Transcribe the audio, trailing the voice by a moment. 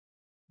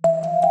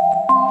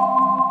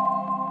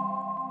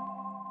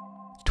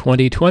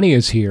2020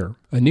 is here,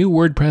 a new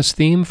WordPress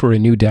theme for a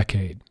new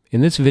decade. In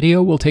this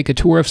video, we'll take a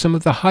tour of some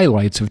of the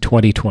highlights of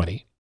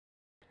 2020.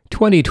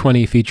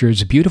 2020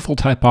 features beautiful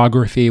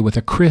typography with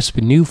a crisp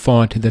new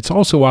font that's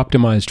also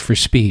optimized for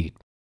speed.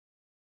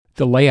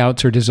 The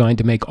layouts are designed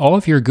to make all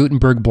of your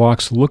Gutenberg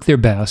blocks look their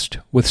best,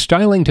 with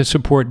styling to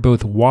support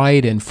both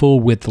wide and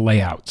full-width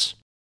layouts.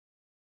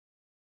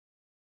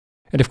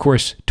 And of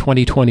course,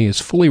 2020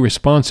 is fully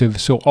responsive,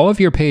 so all of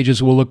your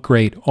pages will look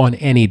great on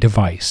any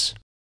device.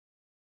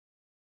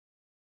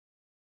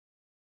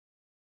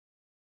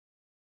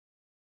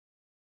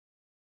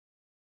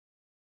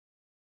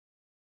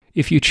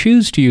 If you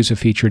choose to use a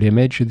featured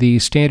image, the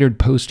standard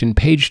post and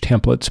page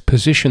templates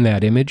position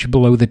that image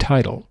below the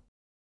title.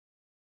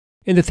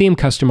 In the Theme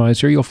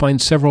Customizer, you'll find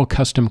several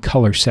custom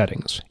color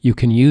settings. You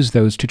can use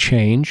those to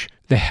change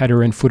the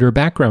header and footer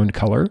background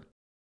color,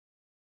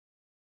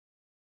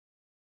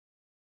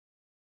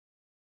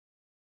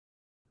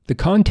 the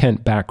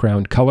content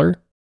background color,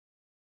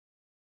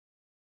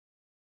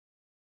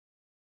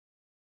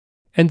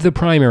 and the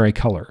primary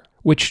color,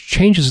 which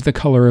changes the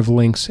color of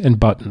links and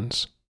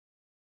buttons.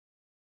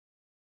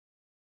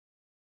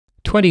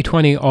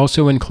 2020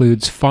 also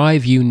includes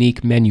 5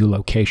 unique menu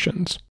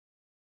locations.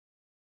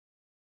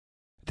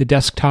 The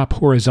desktop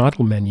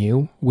horizontal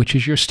menu, which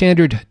is your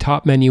standard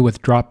top menu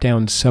with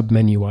drop-down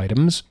sub-menu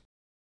items.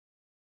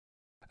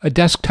 A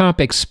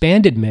desktop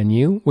expanded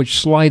menu, which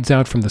slides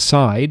out from the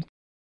side.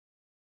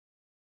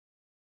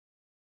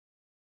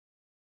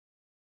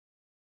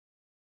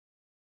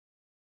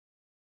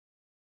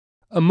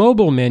 A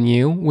mobile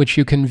menu, which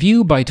you can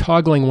view by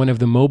toggling one of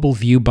the mobile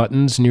view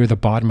buttons near the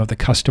bottom of the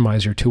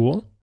Customizer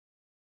tool.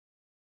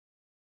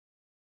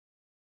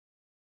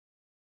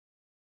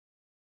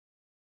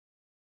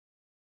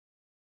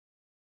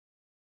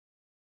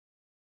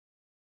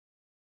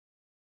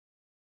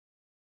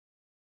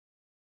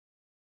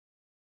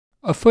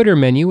 A footer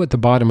menu at the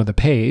bottom of the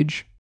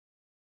page,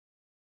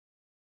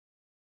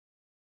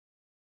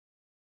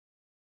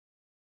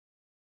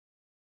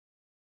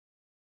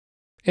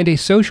 and a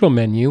social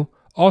menu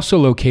also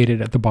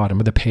located at the bottom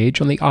of the page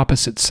on the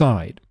opposite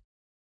side.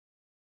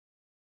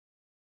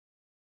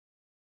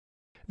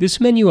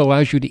 This menu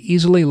allows you to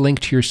easily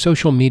link to your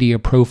social media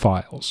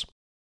profiles.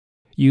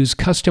 Use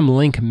custom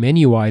link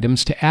menu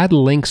items to add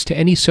links to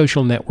any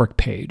social network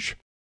page.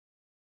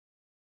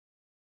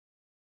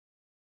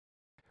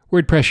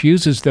 WordPress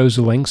uses those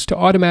links to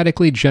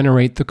automatically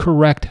generate the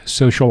correct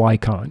social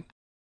icon.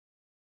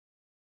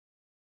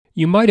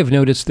 You might have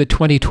noticed that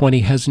 2020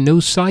 has no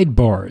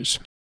sidebars.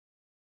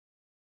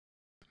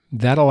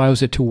 That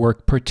allows it to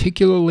work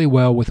particularly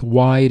well with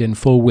wide and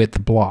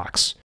full-width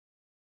blocks.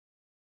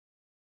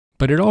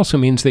 But it also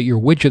means that your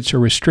widgets are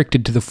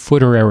restricted to the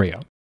footer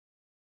area.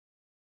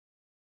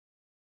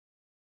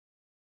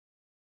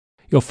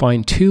 You'll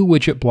find 2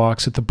 widget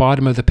blocks at the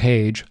bottom of the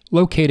page,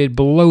 located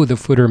below the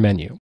footer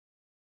menu.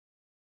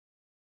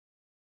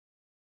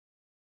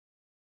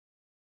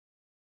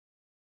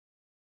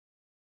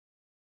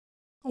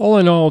 All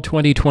in all,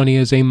 2020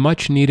 is a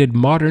much-needed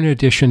modern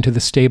addition to the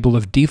stable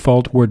of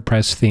default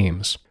WordPress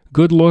themes.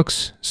 Good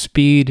looks,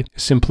 speed,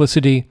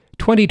 simplicity,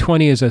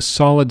 2020 is a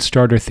solid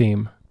starter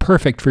theme,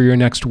 perfect for your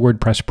next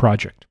WordPress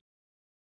project.